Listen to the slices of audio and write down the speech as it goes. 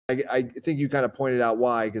I think you kind of pointed out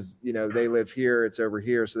why, because, you know, they live here, it's over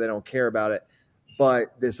here, so they don't care about it.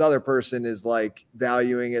 But this other person is like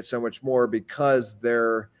valuing it so much more because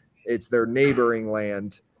it's their neighboring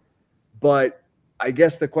land. But I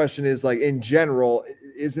guess the question is, like, in general,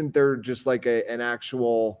 isn't there just like an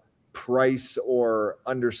actual price or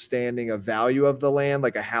understanding of value of the land,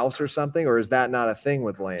 like a house or something, or is that not a thing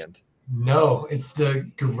with land? No, it's the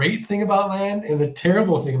great thing about land and the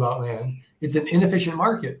terrible thing about land. It's an inefficient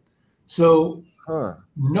market. So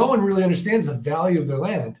no one really understands the value of their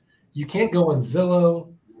land. You can't go on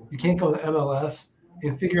Zillow, you can't go on MLS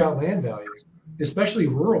and figure out land values, especially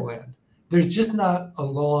rural land. There's just not a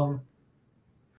long